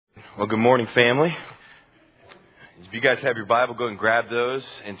Well, good morning, family. If you guys have your Bible, go and grab those.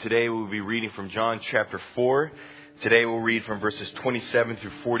 And today we'll be reading from John chapter 4. Today we'll read from verses 27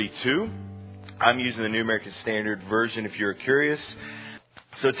 through 42. I'm using the New American Standard Version if you're curious.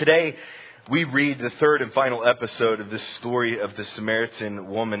 So today we read the third and final episode of this story of the Samaritan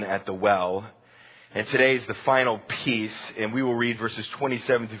woman at the well. And today is the final piece, and we will read verses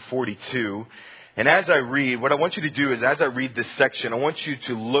 27 through 42. And as I read, what I want you to do is, as I read this section, I want you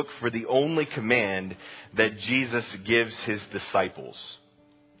to look for the only command that Jesus gives his disciples.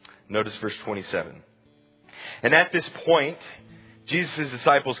 Notice verse 27. And at this point, Jesus'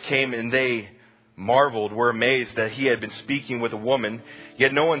 disciples came and they marveled, were amazed that he had been speaking with a woman.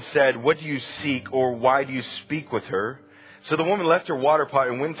 Yet no one said, "What do you seek?" or "Why do you speak with her?" So the woman left her water pot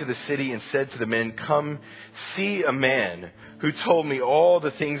and went to the city and said to the men, "Come, see a man who told me all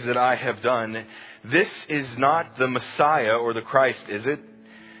the things that I have done. This is not the Messiah or the Christ, is it?"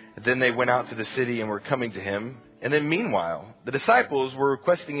 And then they went out to the city and were coming to him. And then meanwhile, the disciples were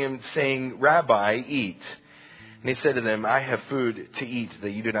requesting him, saying, "Rabbi, eat." And he said to them, "I have food to eat that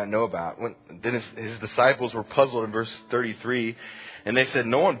you do not know about." Then his disciples were puzzled in verse 33. And they said,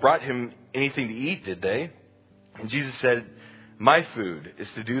 "No one brought him anything to eat, did they?" And Jesus said, "My food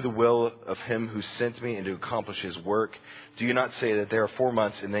is to do the will of him who sent me and to accomplish his work. Do you not say that there are 4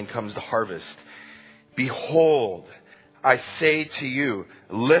 months and then comes the harvest? Behold, I say to you,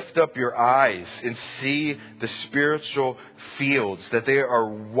 lift up your eyes and see the spiritual fields, that they are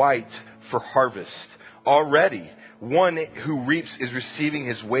white for harvest. Already, one who reaps is receiving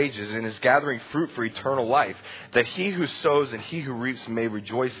his wages and is gathering fruit for eternal life, that he who sows and he who reaps may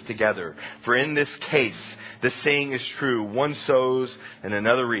rejoice together. For in this case, the saying is true, one sows and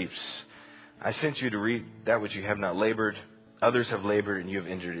another reaps. I sent you to reap that which you have not labored. Others have labored and you have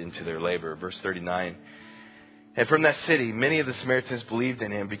entered into their labor." Verse 39. And from that city, many of the Samaritans believed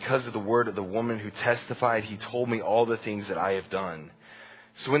in him because of the word of the woman who testified, "He told me all the things that I have done."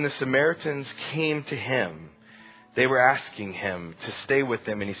 So when the Samaritans came to him, they were asking him to stay with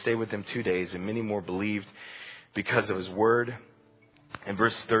them, and he stayed with them 2 days, and many more believed because of his word. And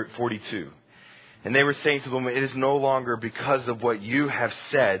verse 42. And they were saying to the woman, "It is no longer because of what you have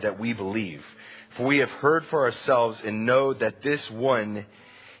said that we believe, for we have heard for ourselves and know that this one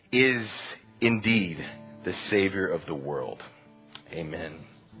is indeed the Savior of the world." Amen.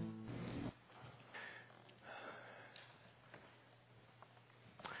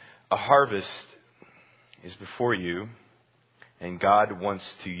 A harvest is before you, and God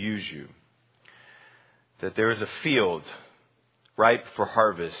wants to use you. That there is a field ripe for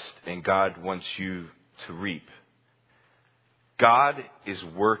harvest, and God wants you to reap. God is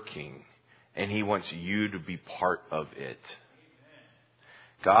working, and he wants you to be part of it.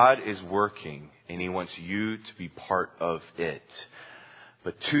 God is working, and he wants you to be part of it.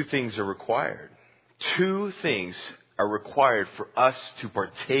 But 2 things are required. 2 things are required for us to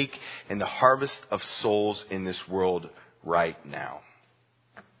partake in the harvest of souls in this world right now.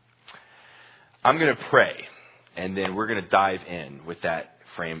 I'm going to pray, and then we're going to dive in with that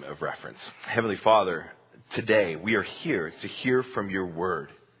frame of reference. Heavenly Father, today we are here to hear from your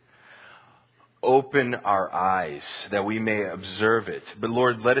word. Open our eyes that we may observe it. But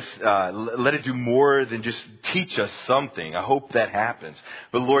Lord, let it do more than just teach us something. I hope that happens.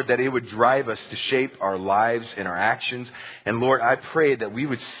 But Lord, that it would drive us to shape our lives and our actions. And Lord, I pray that we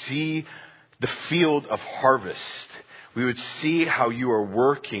would see the field of harvest. We would see how you are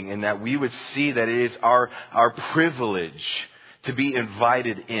working, and that we would see that it is our privilege to be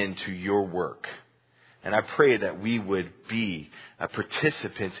invited into your work. And I pray that we would be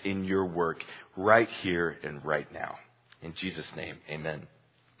participants in your work right here and right now. In Jesus' name, amen.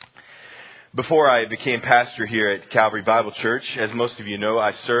 Before I became pastor here at Calvary Bible Church, as most of you know,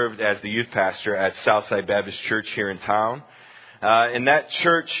 I served as the youth pastor at Southside Baptist Church here in town. And that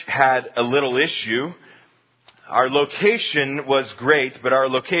church had a little issue. Our location was great, but our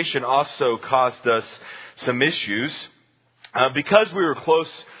location also caused us some issues. Because we were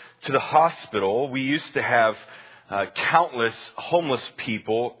close to the hospital, we used to have countless homeless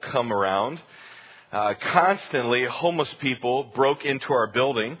people come around. Constantly, homeless people broke into our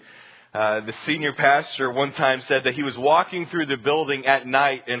building. The senior pastor one time said that he was walking through the building at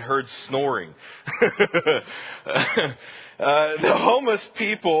night and heard snoring. The homeless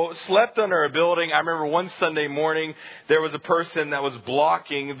people slept under a building. I remember one Sunday morning, there was a person that was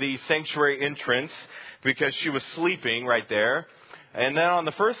blocking the sanctuary entrance because she was sleeping right there. And then on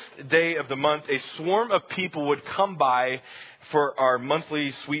the first day of the month, a swarm of people would come by for our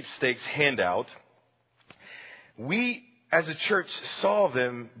monthly sweepstakes handout. We, as a church, saw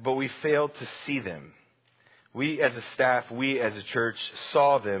them, but we failed to see them. We as a staff, we as a church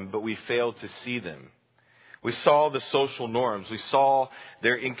saw them, but we failed to see them. We saw the social norms. We saw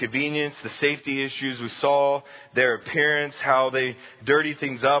their inconvenience, the safety issues. We saw their appearance, how they dirty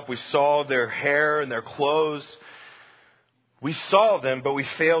things up. We saw their hair and their clothes. We saw them, but we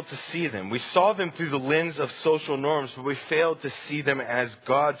failed to see them. We saw them through the lens of social norms, but we failed to see them as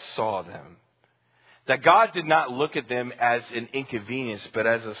God saw them. That God did not look at them as an inconvenience, but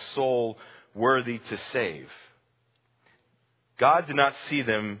as a soul worthy to save. God did not see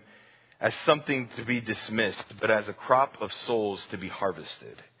them as something to be dismissed, but as a crop of souls to be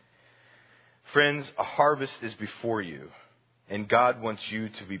harvested. Friends, a harvest is before you, and God wants you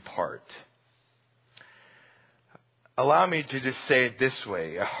to be part. Allow me to just say it this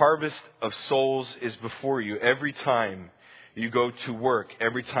way. A harvest of souls is before you every time you go to work,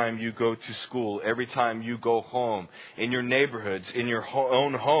 every time you go to school, every time you go home, in your neighborhoods, in your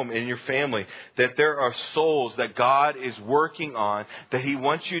own home, in your family, that there are souls that God is working on, that He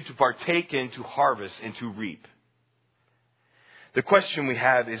wants you to partake in, to harvest, and to reap. The question we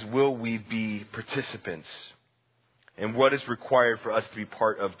have is, will we be participants? And what is required for us to be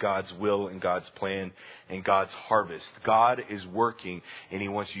part of God's will and God's plan and God's harvest? God is working, and He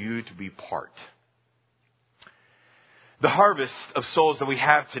wants you to be part. The harvest of souls that we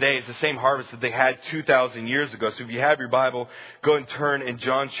have today is the same harvest that they had 2,000 years ago. So if you have your Bible, go and turn in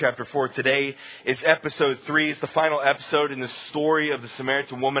John chapter 4. Today is episode 3. It's the final episode in the story of the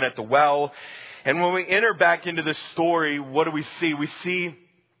Samaritan woman at the well. And when we enter back into the story, what do we see? We see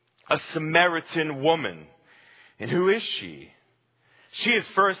a Samaritan woman. And who is she? She is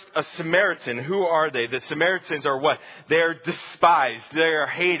first a Samaritan. Who are they? The Samaritans are what? They are despised. They are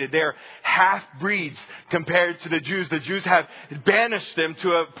hated. They are half-breeds compared to the Jews. The Jews have banished them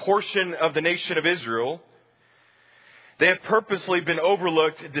to a portion of the nation of Israel. They have purposely been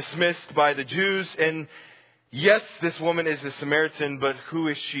overlooked, dismissed by the Jews. And yes, this woman is a Samaritan, but who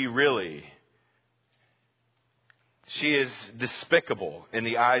is she really? She is despicable in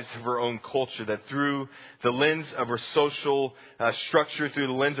the eyes of her own culture, that through the lens of her social structure, through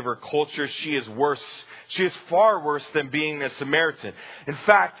the lens of her culture, she is worse. She is far worse than being a Samaritan. In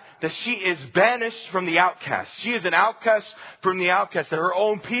fact, that she is banished from the outcast. She is an outcast from the outcast. That her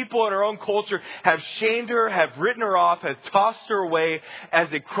own people and her own culture have shamed her, have written her off, have tossed her away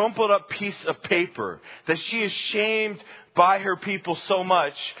as a crumpled up piece of paper. That she is shamed by her people so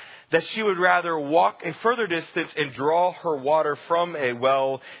much that she would rather walk a further distance and draw her water from a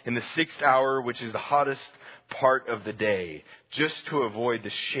well in the 6th hour, which is the hottest part of the day, just to avoid the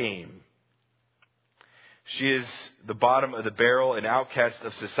shame. She is the bottom of the barrel, an outcast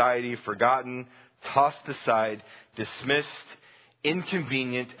of society, forgotten, tossed aside, dismissed,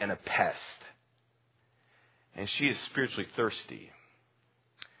 inconvenient, and a pest. And she is spiritually thirsty.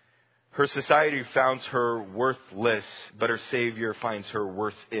 Her society finds her worthless, but her Savior finds her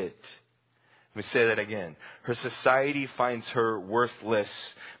worth it. Let me say that again. Her society finds her worthless,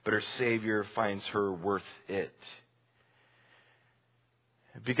 but her Savior finds her worth it.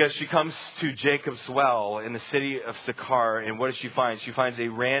 Because she comes to Jacob's well in the city of Sychar, and what does she find? She finds a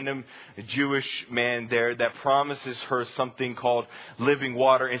random Jewish man there that promises her something called living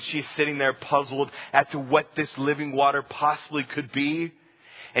water, and she's sitting there puzzled as to what this living water possibly could be.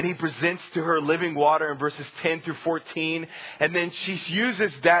 And he presents to her living water in verses 10 through 14. And then she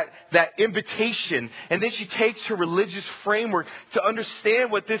uses that invitation. And then she takes her religious framework to understand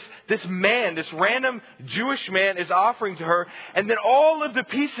what this man, this random Jewish man, is offering to her. And then all of the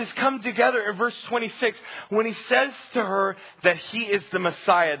pieces come together in verse 26 when he says to her that he is the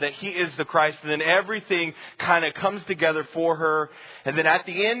Messiah, that he is the Christ. And then everything kind of comes together for her. And then at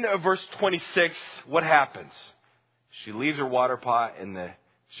the end of verse 26, what happens? She leaves her water pot and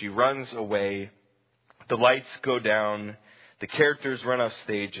she runs away. The lights go down. The characters run off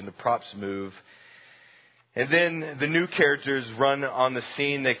stage and the props move. And then the new characters run on the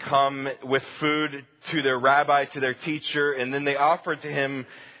scene. They come with food to their rabbi, to their teacher, and then they offer to him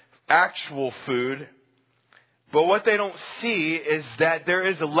actual food. But what they don't see is that there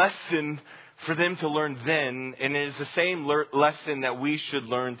is a lesson for them to learn then, and it is the same lesson that we should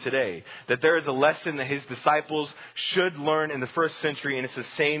learn today. That there is a lesson that his disciples should learn in the first century, and it's the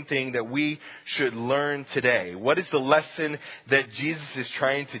same thing that we should learn today. What is the lesson that Jesus is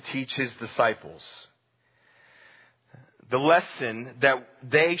trying to teach his disciples? The lesson that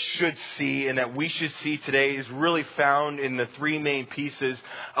they should see and that we should see today is really found in the three main pieces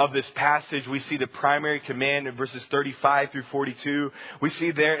of this passage. We see the primary command in verses 35 through 42. We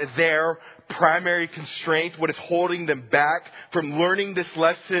see their primary constraint, what is holding them back from learning this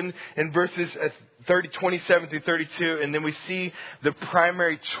lesson in verses 27 through 32, and then we see the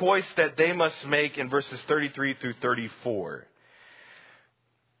primary choice that they must make in verses 33 through 34.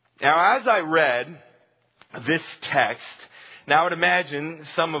 Now, as I read this text, now I would imagine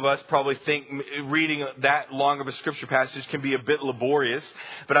some of us probably think reading that long of a scripture passage can be a bit laborious,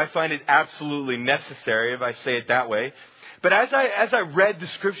 but I find it absolutely necessary, if I say it that way. But as I read the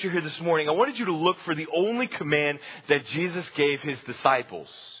scripture here this morning, I wanted you to look for the only command that Jesus gave his disciples.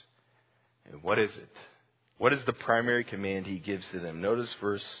 And what is it? What is the primary command he gives to them? Notice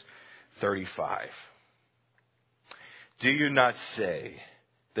verse 35. Do you not say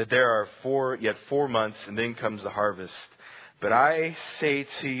that there are yet 4 months and then comes the harvest? But I say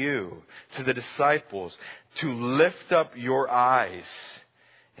to you, to the disciples, to lift up your eyes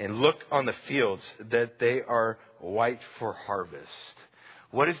and look on the fields, that they are white for harvest.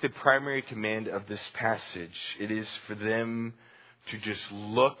 What is the primary command of this passage? It is for them to just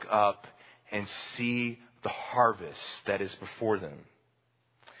look up and see the harvest that is before them.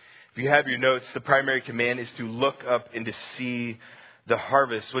 If you have your notes, the primary command is to look up and to see the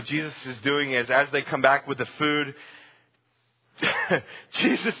harvest. What Jesus is doing is, as they come back with the food,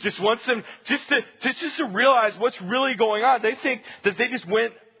 Jesus just wants them just to realize what's really going on. They think that they just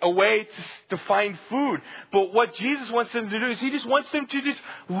went away to find food. But what Jesus wants them to do is he just wants them to just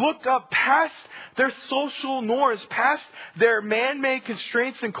look up past their social norms, past their man-made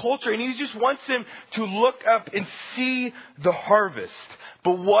constraints and culture. And he just wants them to look up and see the harvest.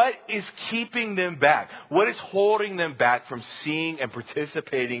 But what is keeping them back? What is holding them back from seeing and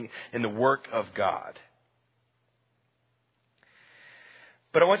participating in the work of God?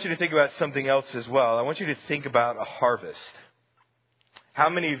 But I want you to think about something else as well. I want you to think about a harvest. How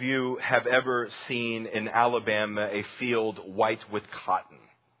many of you have ever seen in Alabama a field white with cotton?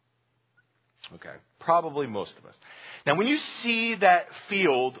 Okay, probably most of us. Now, when you see that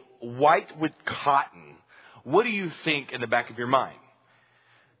field white with cotton, what do you think in the back of your mind?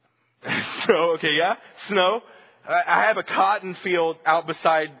 Snow, okay, yeah? Snow. I have a cotton field out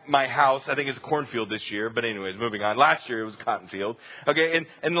beside my house. I think it's a cornfield this year. But anyways, moving on. Last year it was a cotton field. Okay,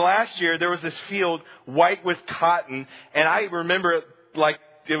 and last year there was this field white with cotton. And I remember it like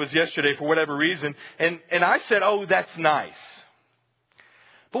it was yesterday for whatever reason. And I said, oh, that's nice.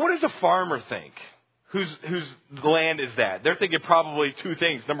 But what does a farmer think? Whose land is that? They're thinking probably two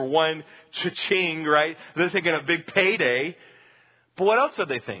things. Number one, cha-ching, right? They're thinking a big payday. But what else are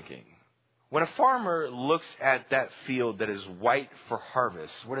they thinking? When a farmer looks at that field that is white for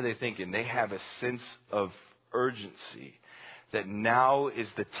harvest, what are they thinking? They have a sense of urgency that now is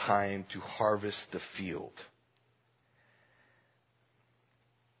the time to harvest the field.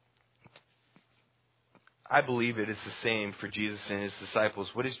 I believe it is the same for Jesus and his disciples.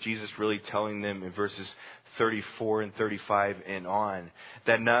 What is Jesus really telling them in verses 34 and 35 and on?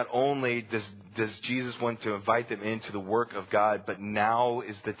 That not only does Jesus want to invite them into the work of God, but now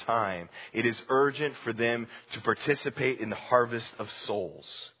is the time. It is urgent for them to participate in the harvest of souls.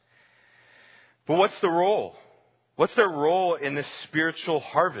 But what's the role? What's their role in this spiritual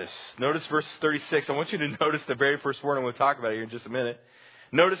harvest? Notice verse 36. I want you to notice the very first word I'm going to talk about here in just a minute.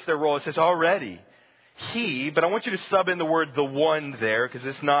 Notice their role. It says already. He, but I want you to sub in the word the one there, because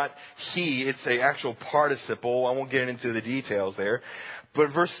it's not he, it's an actual participle. I won't get into the details there.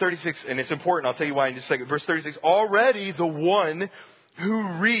 But verse 36, and it's important, I'll tell you why in just a second. Verse 36, already the one who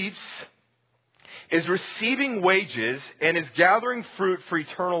reaps is receiving wages and is gathering fruit for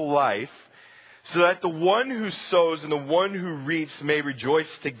eternal life, so that the one who sows and the one who reaps may rejoice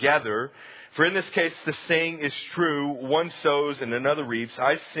together. For in this case, the saying is true, one sows and another reaps.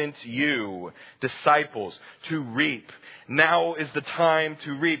 I sent you, disciples, to reap. Now is the time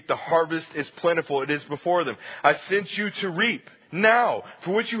to reap. The harvest is plentiful. It is before them. I sent you to reap. Now,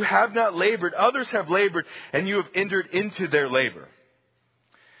 for which you have not labored, others have labored, and you have entered into their labor.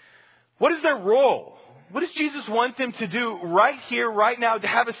 What is their role? What does Jesus want them to do right here, right now, to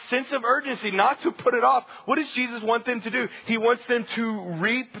have a sense of urgency, not to put it off? What does Jesus want them to do? He wants them to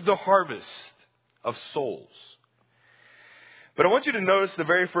reap the harvest of souls. But I want you to notice the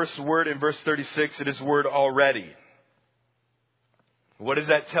very first word in verse 36. It is the word already. What does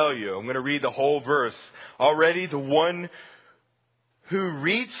that tell you? I'm going to read the whole verse. Already the one who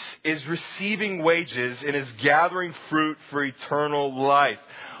reaps is receiving wages and is gathering fruit for eternal life.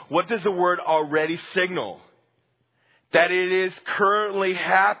 What does the word already signal? That it is currently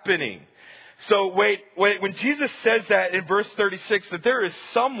happening. So wait, when Jesus says that in verse 36, that there is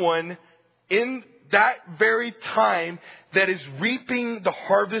someone in that very time that is reaping the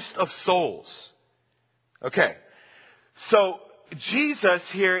harvest of souls. Okay. So Jesus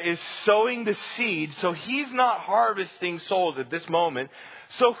here is sowing the seed, so he's not harvesting souls at this moment.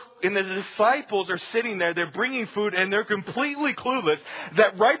 And the disciples are sitting there, they're bringing food, and they're completely clueless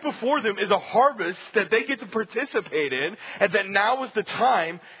that right before them is a harvest that they get to participate in, and that now is the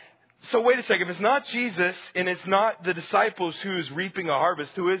time. So wait a second, if it's not Jesus and it's not the disciples who's reaping a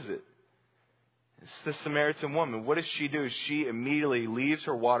harvest, who is it? It's the Samaritan woman. What does she do? She immediately leaves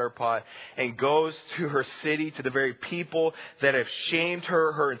her water pot and goes to her city, to the very people that have shamed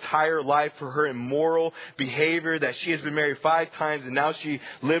her her entire life for her immoral behavior, that she has been married 5 times and now she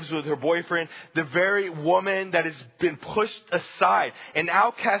lives with her boyfriend. The very woman that has been pushed aside, an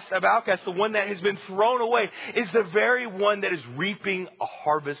outcast of outcasts, the one that has been thrown away, is the very one that is reaping a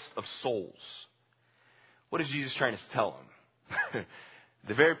harvest of souls. What is Jesus trying to tell him?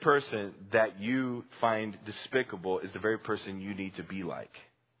 The very person that you find despicable is the very person you need to be like.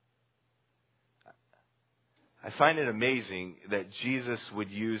 I find it amazing that Jesus would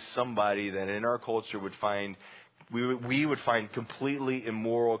use somebody that in our culture would find, we would find completely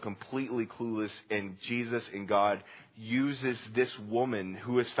immoral, completely clueless, and Jesus and God uses this woman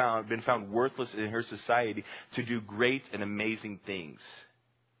who has been found worthless in her society to do great and amazing things.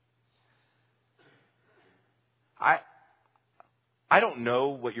 I don't know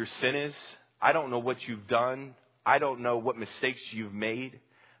what your sin is. I don't know what you've done. I don't know what mistakes you've made.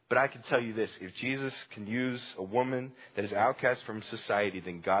 But I can tell you this. If Jesus can use a woman that is outcast from society,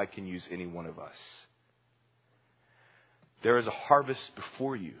 then God can use any one of us. There is a harvest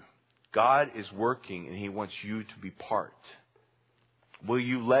before you. God is working and He wants you to be part. Will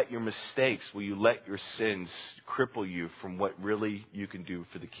you let your mistakes, will you let your sins cripple you from what really you can do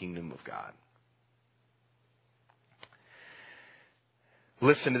for the kingdom of God?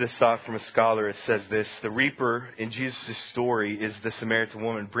 Listen to this thought from a scholar. It says this: the reaper in Jesus' story is the Samaritan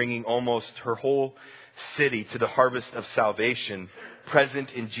woman, bringing almost her whole city to the harvest of salvation present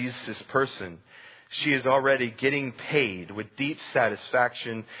in Jesus' person. She is already getting paid with deep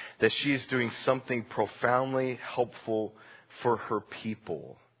satisfaction that she is doing something profoundly helpful for her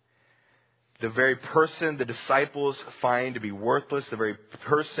people. The very person the disciples find to be worthless, the very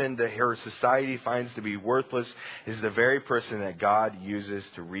person that her society finds to be worthless, is the very person that God uses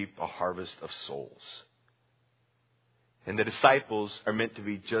to reap a harvest of souls. And the disciples are meant to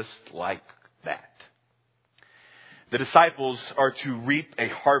be just like that. The disciples are to reap a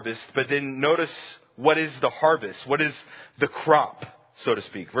harvest, but then notice what is the harvest? What is the crop, so to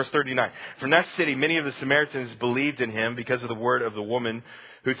speak? Verse 39. From that city, many of the Samaritans believed in him because of the word of the woman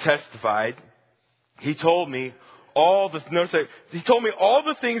who testified. He told me all the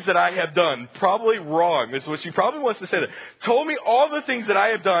things that I have done. Probably wrong. This is what she probably wants to say. That told me all the things that I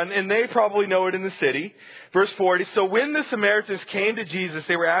have done, and they probably know it in the city. Verse 40. So when the Samaritans came to Jesus,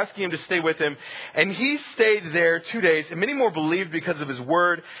 they were asking him to stay with him, and he stayed there 2 days. And many more believed because of his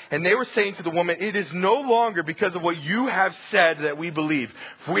word. And they were saying to the woman, "It is no longer because of what you have said that we believe,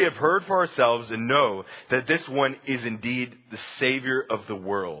 for we have heard for ourselves and know that this one is indeed the Savior of the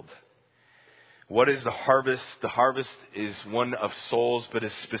world." What is the harvest? The harvest is one of souls, but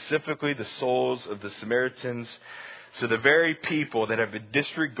it's specifically the souls of the Samaritans. So the very people that have been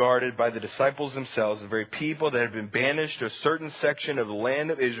disregarded by the disciples themselves, the very people that have been banished to a certain section of the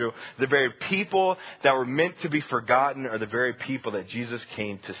land of Israel, the very people that were meant to be forgotten are the very people that Jesus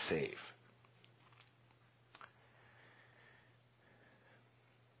came to save.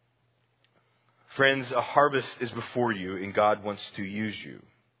 Friends, a harvest is before you, and God wants to use you.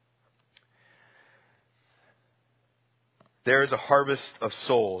 There is a harvest of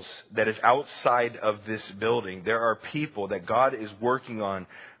souls that is outside of this building. There are people that God is working on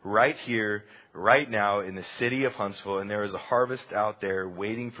right here, right now in the city of Huntsville. And there is a harvest out there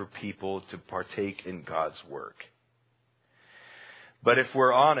waiting for people to partake in God's work. But if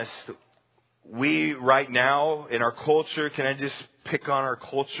we're honest, we right now in our culture, can I just pick on our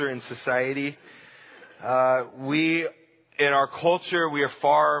culture and society? In our culture, we are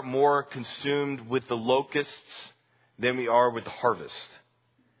far more consumed with the locusts than we are with the harvest.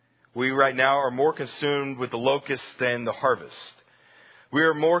 We right now are more consumed with the locust than the harvest. We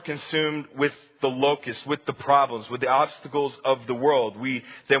are more consumed with the locust, with the problems, with the obstacles of the world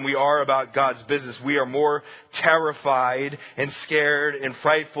than we are about God's business. We are more terrified and scared and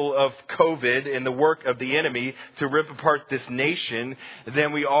frightful of COVID and the work of the enemy to rip apart this nation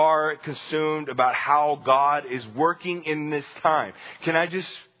than we are consumed about how God is working in this time. Can I just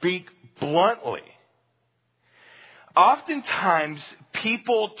speak bluntly? Oftentimes,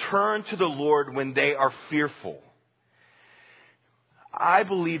 people turn to the Lord when they are fearful. I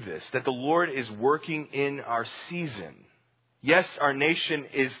believe this, that the Lord is working in our season. Yes, our nation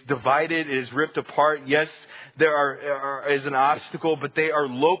is divided, it is ripped apart. Yes, there is an obstacle, but they are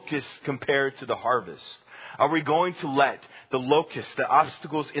locusts compared to the harvest. Are we going to let the locusts, the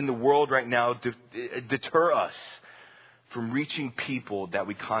obstacles in the world right now, deter us from reaching people that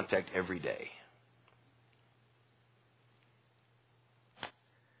we contact every day?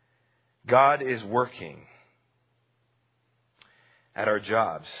 God is working at our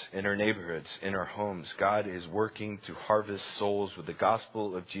jobs, in our neighborhoods, in our homes. God is working to harvest souls with the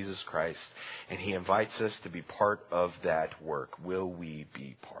gospel of Jesus Christ, and He invites us to be part of that work. Will we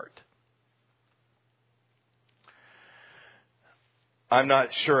be part? I'm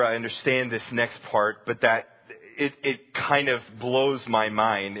not sure I understand this next part, but that it kind of blows my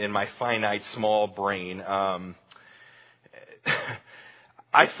mind in my finite, small brain.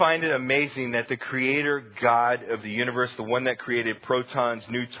 I find it amazing that the Creator God of the universe, the one that created protons,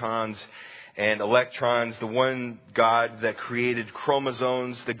 neutrons, and electrons, the one God that created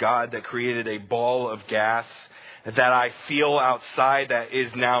chromosomes, the God that created a ball of gas that I feel outside that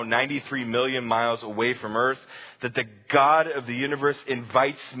is now 93 million miles away from Earth, that the God of the universe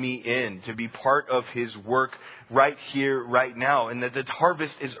invites me in to be part of His work right here, right now, and that the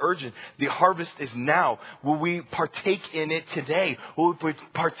harvest is urgent. The harvest is now. Will we partake in it today? Will we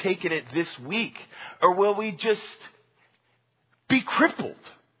partake in it this week? Or will we just be crippled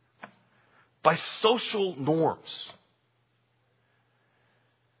by social norms?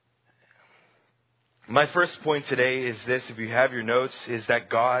 My first point today is this, if you have your notes, is that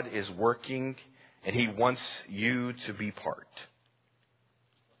God is working and He wants you to be part.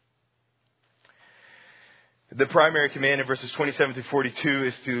 The primary command in verses 27 through 42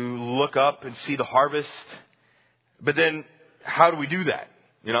 is to look up and see the harvest. But then, how do we do that?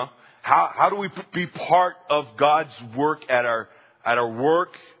 You know, how do we be part of God's work at our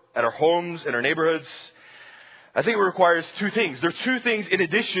work, at our homes, in our neighborhoods? I think it requires two things. There are two things in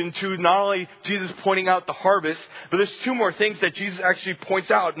addition to not only Jesus pointing out the harvest, but there's two more things that Jesus actually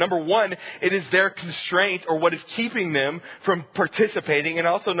points out. Number one, it is their constraint or what is keeping them from participating. And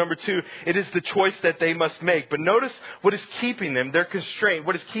also number two, it is the choice that they must make. But notice what is keeping them, their constraint,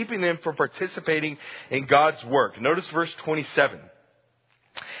 what is keeping them from participating in God's work. Notice verse 27.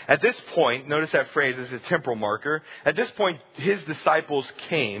 At this point, notice that phrase is a temporal marker. At this point, His disciples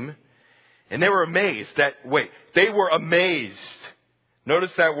came. And they were amazed they were amazed.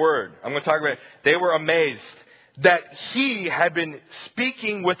 Notice that word. I'm going to talk about it. They were amazed that He had been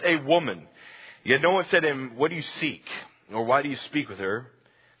speaking with a woman. Yet no one said to Him, "What do you seek?" Or "Why do you speak with her?"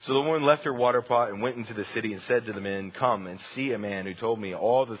 So the woman left her water pot and went into the city and said to the men, "Come and see a man who told me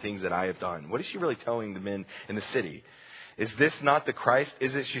all the things that I have done." What is she really telling the men in the city? Is this not the Christ?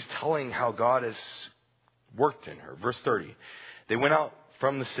 Is it she's telling how God has worked in her? Verse 30. They went out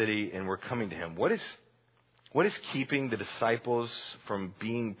from the city and were coming to Him. What is keeping the disciples from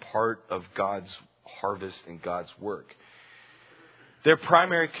being part of God's harvest and God's work? Their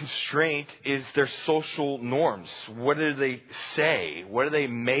primary constraint is their social norms. What do they say? What are they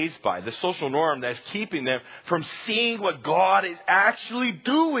amazed by? The social norm that's keeping them from seeing what God is actually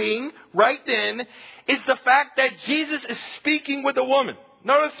doing right then is the fact that Jesus is speaking with a woman.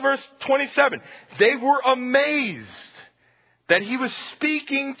 Notice verse 27. They were amazed that He was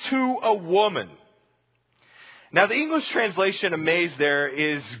speaking to a woman. Now, the English translation amazed there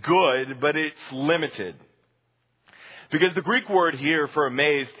is good, but it's limited. Because the Greek word here for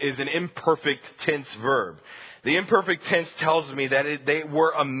amazed is an imperfect tense verb. The imperfect tense tells me that they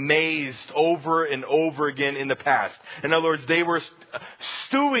were amazed over and over again in the past. In other words, they were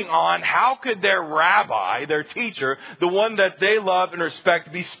stewing on how could their rabbi, their teacher, the one that they love and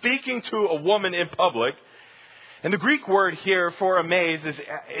respect, be speaking to a woman in public. And the Greek word here for amazed is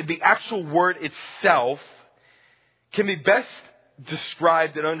the actual word itself can be best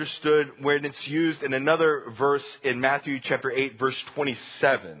described and understood when it's used in another verse in Matthew chapter 8 verse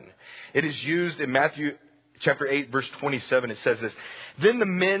 27. It is used in Matthew chapter 8 verse 27. It says this. Then the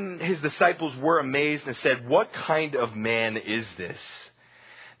men, His disciples, were amazed and said, "What kind of man is this,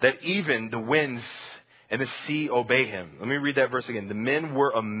 that even the winds and the sea obey Him?" Let me read that verse again. The men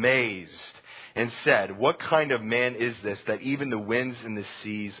were amazed and said, "What kind of man is this, that even the winds and the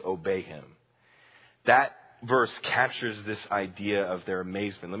seas obey Him?" That verse captures this idea of their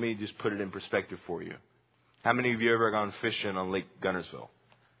amazement. Let me just put it in perspective for you. How many of you ever gone fishing on Lake Guntersville?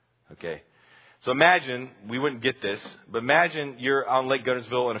 Okay. So imagine, we wouldn't get this, but imagine you're on Lake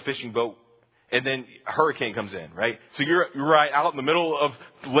Guntersville in a fishing boat and then a hurricane comes in, right? So you're right out in the middle of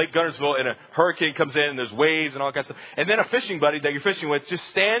Lake Guntersville and a hurricane comes in and there's waves and all kinds of stuff. And then a fishing buddy that you're fishing with just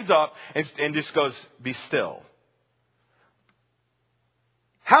stands up and just goes, "Be still."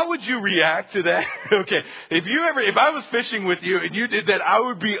 How would you react to that? Okay, if I was fishing with you and you did that, I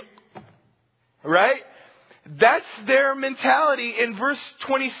would be, right? That's their mentality in verse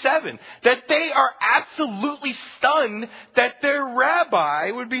 27. That they are absolutely stunned that their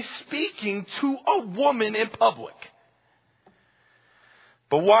rabbi would be speaking to a woman in public.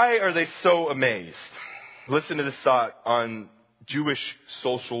 But why are they so amazed? Listen to this thought on Jewish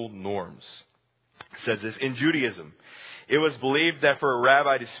social norms. It says this: in Judaism, it was believed that for a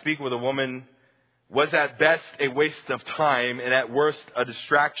rabbi to speak with a woman was at best a waste of time and at worst a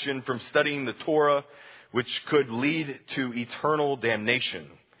distraction from studying the Torah, which could lead to eternal damnation.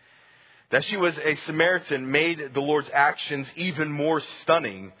 That she was a Samaritan made the Lord's actions even more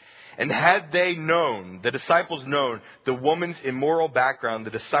stunning. And had they known, the disciples known, the woman's immoral background,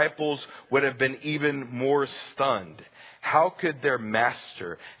 the disciples would have been even more stunned. How could their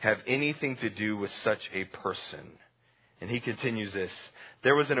master have anything to do with such a person? And he continues this: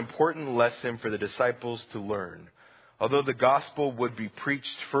 there was an important lesson for the disciples to learn. Although the gospel would be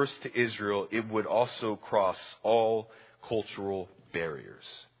preached first to Israel, it would also cross all cultural barriers.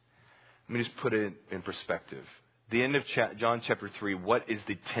 Let me just put it in perspective. The end of John chapter 3, what is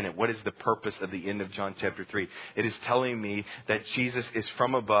the tenet? What is the purpose of the end of John chapter 3? It is telling me that Jesus is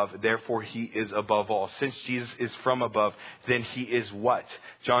from above, therefore he is above all. Since Jesus is from above, then he is what?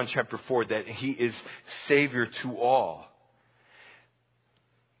 John chapter 4, that he is Savior to all.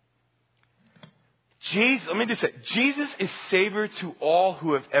 Let me just say, Jesus is Savior to all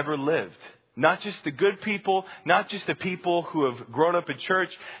who have ever lived. Not just the good people, not just the people who have grown up in church,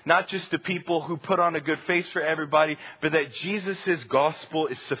 not just the people who put on a good face for everybody, but that Jesus' gospel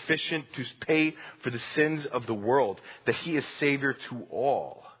is sufficient to pay for the sins of the world, that he is Savior to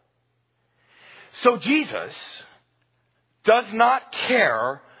all. So Jesus does not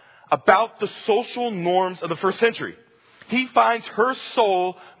care about the social norms of the first century. He finds her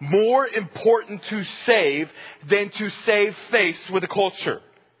soul more important to save than to save face with the culture.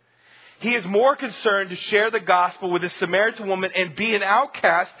 He is more concerned to share the gospel with this Samaritan woman and be an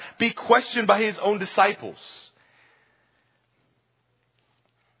outcast, be questioned by his own disciples.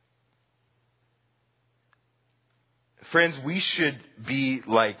 Friends, we should be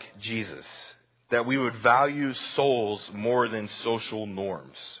like Jesus, that we would value souls more than social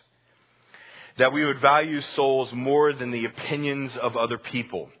norms. That we would value souls more than the opinions of other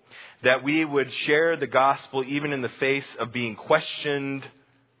people. That we would share the gospel even in the face of being questioned,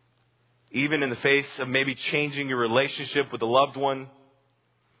 even in the face of maybe changing your relationship with a loved one.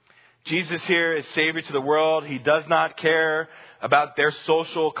 Jesus here is Savior to the world. He does not care about their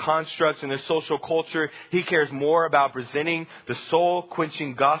social constructs and their social culture. He cares more about presenting the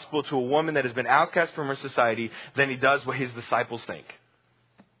soul-quenching gospel to a woman that has been outcast from her society than he does what his disciples think.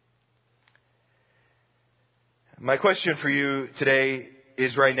 My question for you today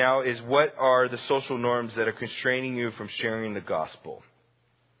is what are the social norms that are constraining you from sharing the gospel?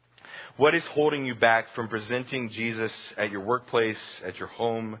 What is holding you back from presenting Jesus at your workplace, at your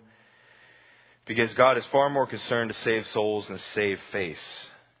home? Because God is far more concerned to save souls than to save face.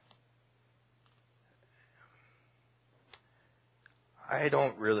 I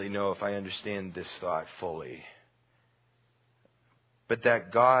don't really know if I understand this thought fully. But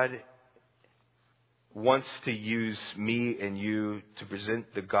that God wants to use me and you to present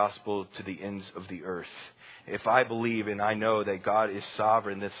the gospel to the ends of the earth. If I believe and I know that God is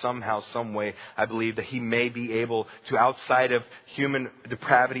sovereign, that somehow, some way, I believe that he may be able to, outside of human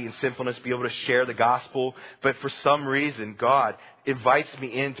depravity and sinfulness, be able to share the gospel. But for some reason, God invites me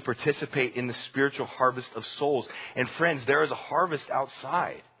in to participate in the spiritual harvest of souls. And friends, there is a harvest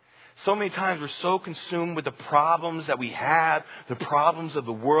outside. So many times we're so consumed with the problems that we have, the problems of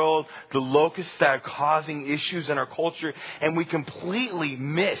the world, the locusts that are causing issues in our culture, and we completely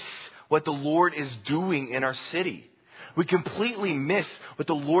miss what the Lord is doing in our city. We completely miss what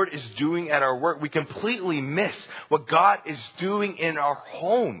the Lord is doing at our work. We completely miss what God is doing in our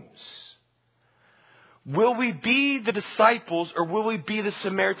homes. Will we be the disciples or will we be the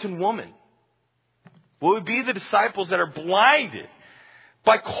Samaritan woman? Will we be the disciples that are blinded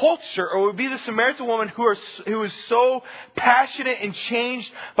by culture, or will we be the Samaritan woman who is so passionate and changed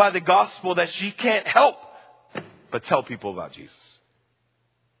by the gospel that she can't help but tell people about Jesus?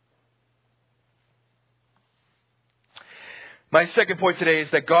 My second point today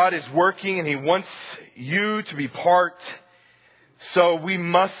is that God is working and he wants you to be part. So we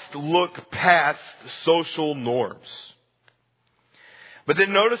must look past social norms. But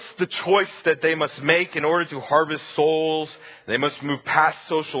then notice the choice that they must make in order to harvest souls. They must move past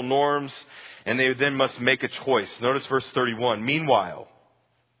social norms and they then must make a choice. Notice verse 31. Meanwhile,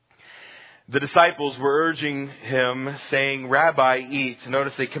 The disciples were urging him, saying, Rabbi, eat.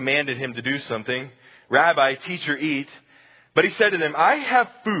 Notice they commanded him to do something. Rabbi, teacher, eat. But he said to them, I have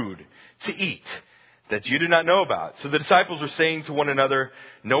food to eat that you do not know about. So the disciples were saying to one another,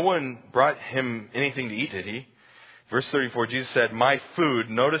 no one brought him anything to eat, did he? Verse 34, Jesus said, my food,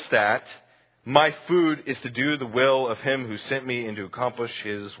 notice that, my food is to do the will of him who sent me and to accomplish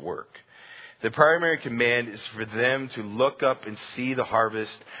his work. The primary command is for them to look up and see the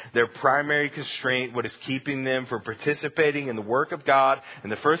harvest. Their primary constraint, what is keeping them from participating in the work of God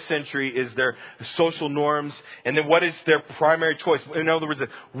in the first century, is their social norms. And then what is their primary choice? In other words,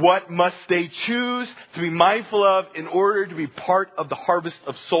 what must they choose to be mindful of in order to be part of the harvest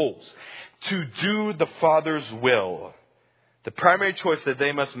of souls? To do the Father's will. The primary choice that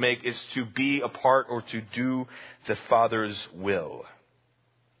they must make is to be a part or to do the Father's will.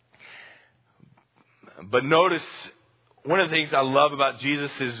 But notice, one of the things I love about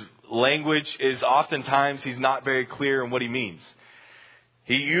Jesus' language is oftentimes he's not very clear in what he means.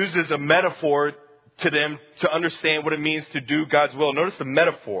 He uses a metaphor to them to understand what it means to do God's will. Notice the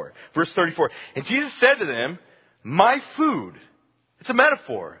metaphor. Verse 34. And Jesus said to them, my food. It's a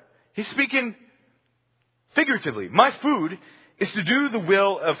metaphor. He's speaking figuratively. My food is to do the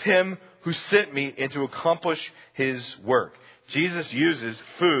will of him who sent me and to accomplish his work. Jesus uses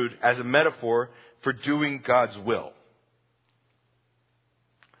food as a metaphor for doing God's will.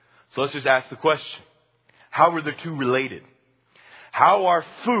 So let's just ask the question. How are the two related? How are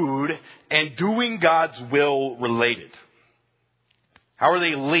food and doing God's will related? How are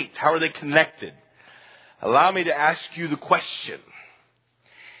they linked? How are they connected? Allow me to ask you the question.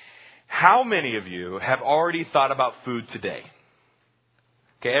 How many of you have already thought about food today?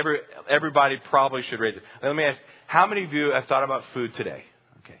 Okay, everybody probably should raise it. Let me ask, how many of you have thought about food today?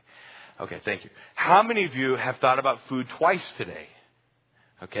 Okay, thank you. How many of you have thought about food twice today?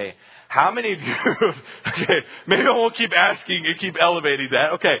 Okay. How many of you, okay, maybe I won't keep asking and keep elevating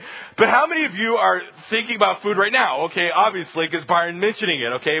that. Okay. But how many of you are thinking about food right now? Okay, obviously, because Byron mentioning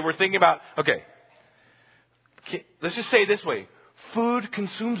it. Okay, we're thinking about, okay. Let's just say it this way. Food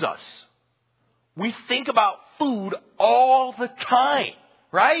consumes us. We think about food all the time,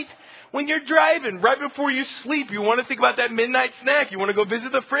 right? When you're driving, right before you sleep, you want to think about that midnight snack. You want to go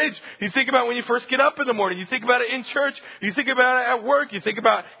visit the fridge. You think about when you first get up in the morning. You think about it in church. You think about it at work. You think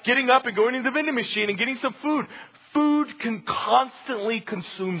about getting up and going to the vending machine and getting some food. Food constantly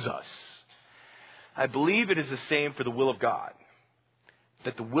consumes us. I believe it is the same for the will of God.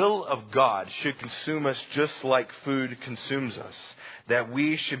 That the will of God should consume us just like food consumes us. That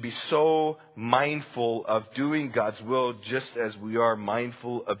we should be so mindful of doing God's will just as we are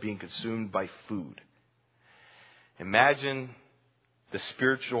mindful of being consumed by food. Imagine the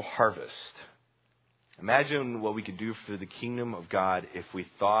spiritual harvest. Imagine what we could do for the kingdom of God if we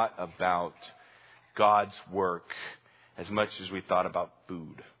thought about God's work as much as we thought about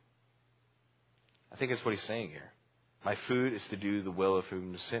food. I think that's what he's saying here. My food is to do the will of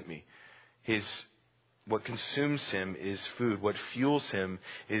whom sent me. What consumes him is food. What fuels him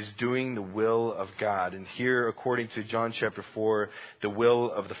is doing the will of God. And here, according to John chapter 4, the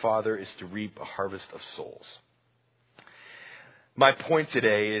will of the Father is to reap a harvest of souls. My point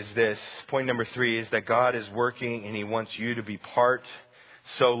today is this. Point number 3 is that God is working and he wants you to be part.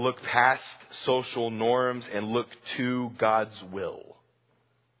 So look past social norms and look to God's will.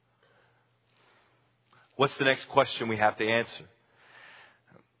 What's the next question we have to answer?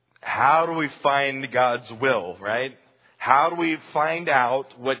 How do we find God's will, right? How do we find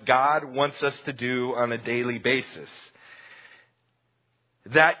out what God wants us to do on a daily basis?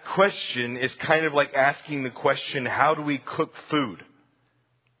 That question is kind of like asking the question, how do we cook food?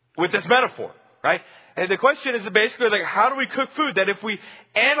 With this metaphor, right? And the question is basically like, how do we cook food? That if we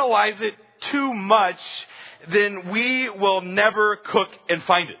analyze it too much, then we will never cook and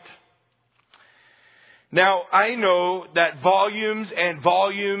find it. Now, I know that volumes and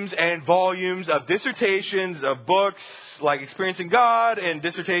volumes and volumes of dissertations, of books like Experiencing God and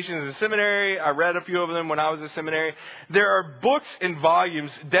dissertations in seminary. I read a few of them when I was in seminary. There are books and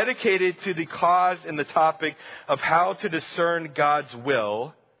volumes dedicated to the cause and the topic of how to discern God's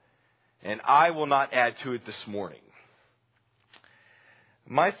will. And I will not add to it this morning.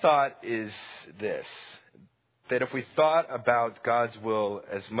 My thought is this. That if we thought about God's will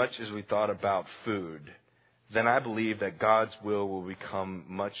as much as we thought about food, then I believe that God's will become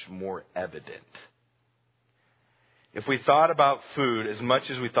much more evident. If we thought about food as much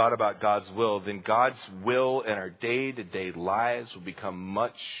as we thought about God's will, then God's will in our day-to-day lives will become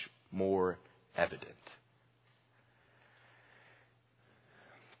much more evident.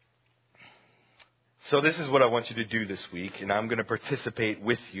 So this is what I want you to do this week, and I'm going to participate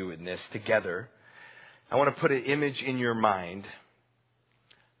with you in this together. I want to put an image in your mind.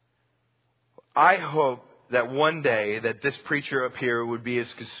 I hope that one day that this preacher up here would be as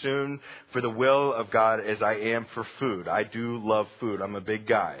consumed for the will of God as I am for food. I do love food. I'm a big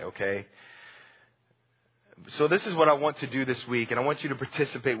guy, okay? So this is what I want to do this week, and I want you to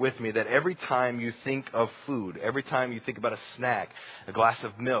participate with me, that every time you think of food, every time you think about a snack, a glass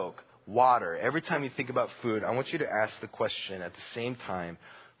of milk, water, every time you think about food, I want you to ask the question at the same time,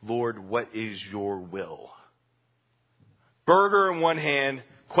 Lord, what is your will? Burger in one hand,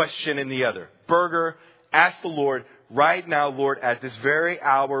 question in the other. Burger, ask the Lord right now, Lord, at this very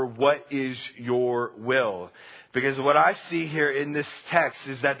hour, what is your will? Because what I see here in this text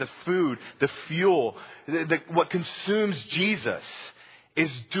is that the food, the fuel, what consumes Jesus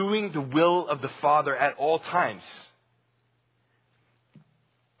is doing the will of the Father at all times.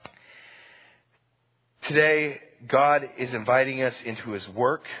 Today, God is inviting us into His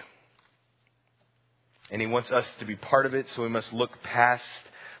work, and He wants us to be part of it, so we must look past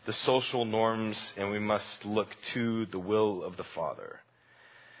the social norms and we must look to the will of the Father.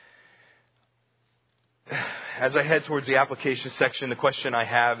 As I head towards the application section, the question I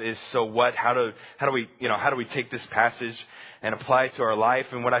have is, so what? How do we take this passage and apply it to our life?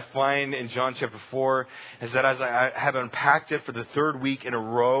 And what I find in John chapter 4 is that as I have unpacked it for the third week in a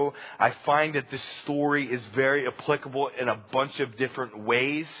row, I find that this story is very applicable in a bunch of different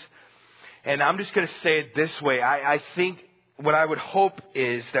ways. And I'm just going to say it this way. I think what I would hope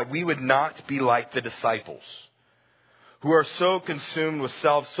is that we would not be like the disciples, who are so consumed with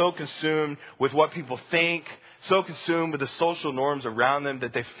self, so consumed with what people think, so consumed with the social norms around them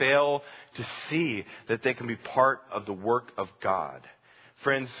that they fail to see that they can be part of the work of God.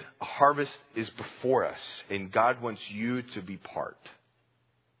 Friends, a harvest is before us, and God wants you to be part.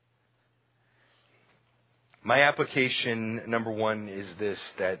 My application, number one, is this,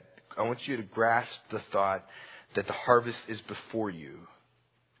 that I want you to grasp the thought that the harvest is before you.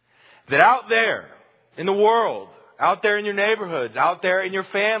 That out there in the world, out there in your neighborhoods, out there in your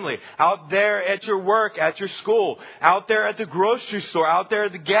family, out there at your work, at your school, out there at the grocery store, out there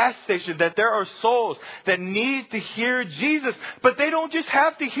at the gas station, that there are souls that need to hear Jesus. But they don't just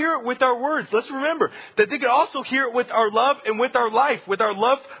have to hear it with our words. Let's remember that they can also hear it with our love and with our life, with our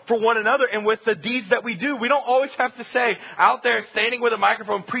love for one another and with the deeds that we do. We don't always have to say out there standing with a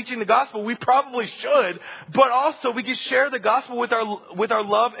microphone preaching the gospel. We probably should, but also we can share the gospel with our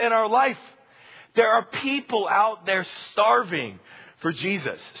love and our life. There are people out there starving for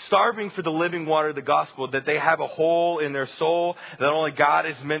Jesus, starving for the living water of the gospel, that they have a hole in their soul that only God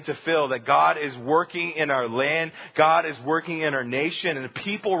is meant to fill, that God is working in our land, God is working in our nation, and the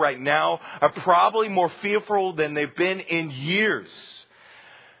people right now are probably more fearful than they've been in years.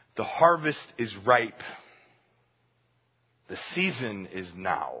 The harvest is ripe. The season is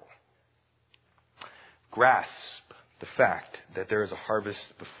now. Grasp the fact that there is a harvest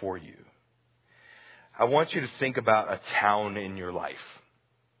before you. I want you to think about a town in your life.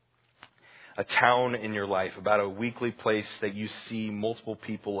 A town in your life, about a weekly place that you see multiple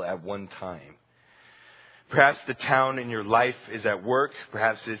people at one time. Perhaps the town in your life is at work.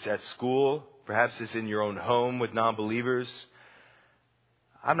 Perhaps it's at school. Perhaps it's in your own home with non-believers.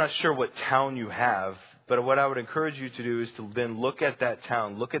 I'm not sure what town you have, but what I would encourage you to do is to then look at that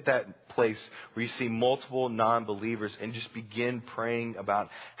town, look at that place where you see multiple non-believers and just begin praying about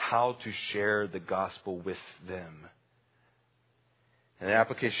how to share the gospel with them. And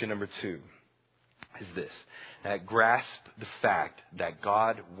application number 2 is this, that grasp the fact that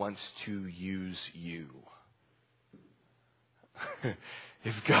God wants to use you.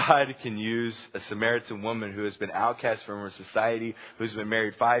 If God can use a Samaritan woman who has been outcast from her society, who's been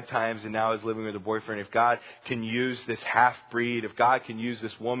married 5 times and now is living with a boyfriend, if God can use this half-breed, if God can use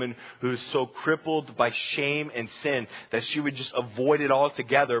this woman who is so crippled by shame and sin that she would just avoid it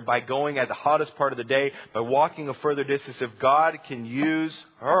altogether by going at the hottest part of the day, by walking a further distance, if God can use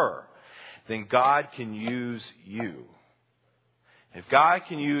her, then God can use you. If God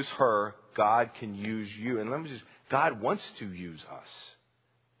can use her, God can use you. And let me just, God wants to use us.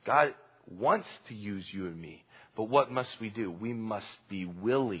 God wants to use you and me. But what must we do? We must be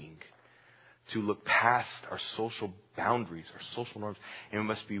willing to look past our social boundaries, our social norms, and we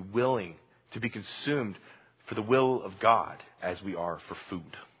must be willing to be consumed for the will of God as we are for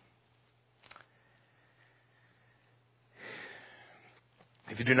food.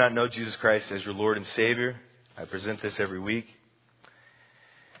 If you do not know Jesus Christ as your Lord and Savior, I present this every week.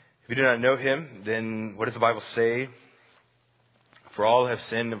 If you do not know Him, then what does the Bible say? For all have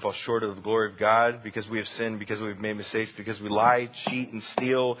sinned and fall short of the glory of God, because we have sinned, because we've made mistakes, because we lie, cheat, and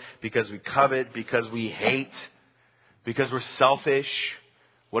steal, because we covet, because we hate, because we're selfish.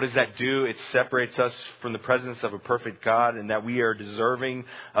 What does that do? It separates us from the presence of a perfect God, and that we are deserving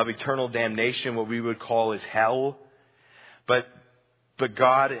of eternal damnation, what we would call is hell. But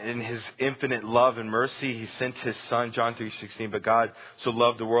God, in His infinite love and mercy, He sent His Son, John 3:16. But God so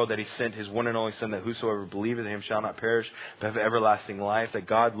loved the world that He sent His one and only Son, that whosoever believeth in Him shall not perish, but have everlasting life. That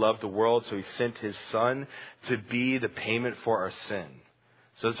God loved the world, so He sent His Son to be the payment for our sin.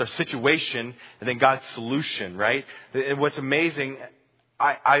 So it's our situation, and then God's solution, right? And what's amazing,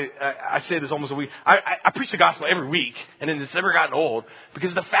 I say this almost a week. I preach the gospel every week, and it's never gotten old,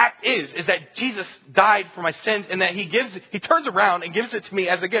 because the fact is that Jesus died for my sins, and that He turns around and gives it to me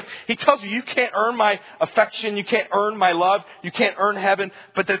as a gift. He tells me, you can't earn my affection, you can't earn my love, you can't earn heaven,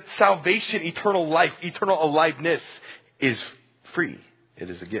 but that salvation, eternal life, eternal aliveness is free. It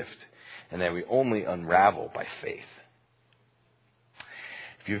is a gift, and that we only unravel by faith.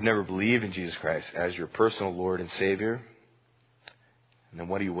 If you've never believed in Jesus Christ as your personal Lord and Savior, and then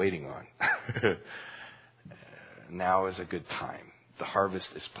what are you waiting on? Now is a good time. The harvest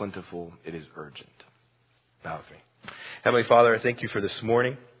is plentiful. It is urgent. Bow with me. Heavenly Father, I thank You for this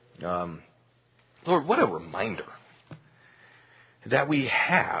morning. Lord, what a reminder that we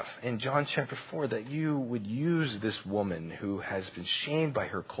have in John chapter 4, that You would use this woman who has been shamed by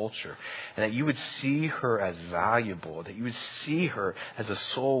her culture, and that You would see her as valuable, that You would see her as a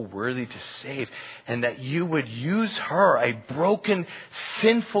soul worthy to save, and that You would use her, a broken,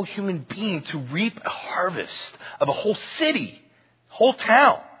 sinful human being, to reap a harvest of a whole city, whole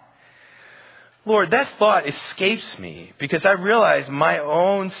town. Lord, that thought escapes me, because I realize my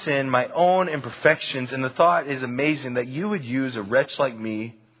own sin, my own imperfections, and the thought is amazing that You would use a wretch like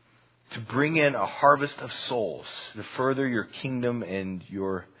me to bring in a harvest of souls to further Your kingdom and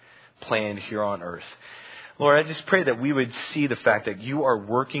Your plan here on earth. Lord, I just pray that we would see the fact that You are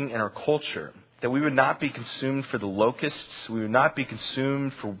working in our culture, that we would not be consumed for the locusts, we would not be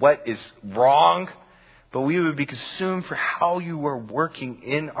consumed for what is wrong, but we would be consumed for how You are working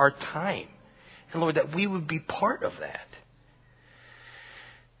in our time. And Lord, that we would be part of that.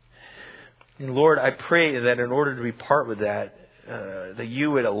 And Lord, I pray that in order to be part with that, that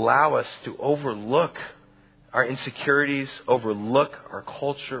You would allow us to overlook our insecurities, overlook our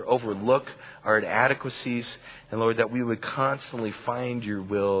culture, overlook our inadequacies. And Lord, that we would constantly find Your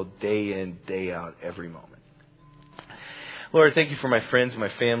will day in, day out, every moment. Lord, thank You for my friends and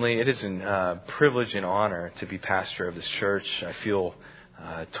my family. It is a privilege and honor to be pastor of this church. I feel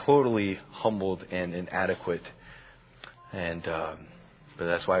totally humbled and inadequate, and but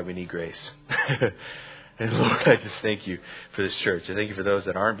that's why we need grace. And Lord, I just thank You for this church. I thank You for those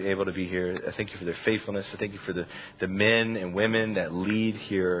that aren't able to be here. I thank You for their faithfulness. I thank You for the men and women that lead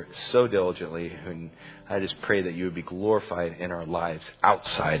here so diligently. And I just pray that You would be glorified in our lives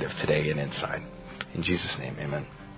outside of today and inside. In Jesus' name, amen.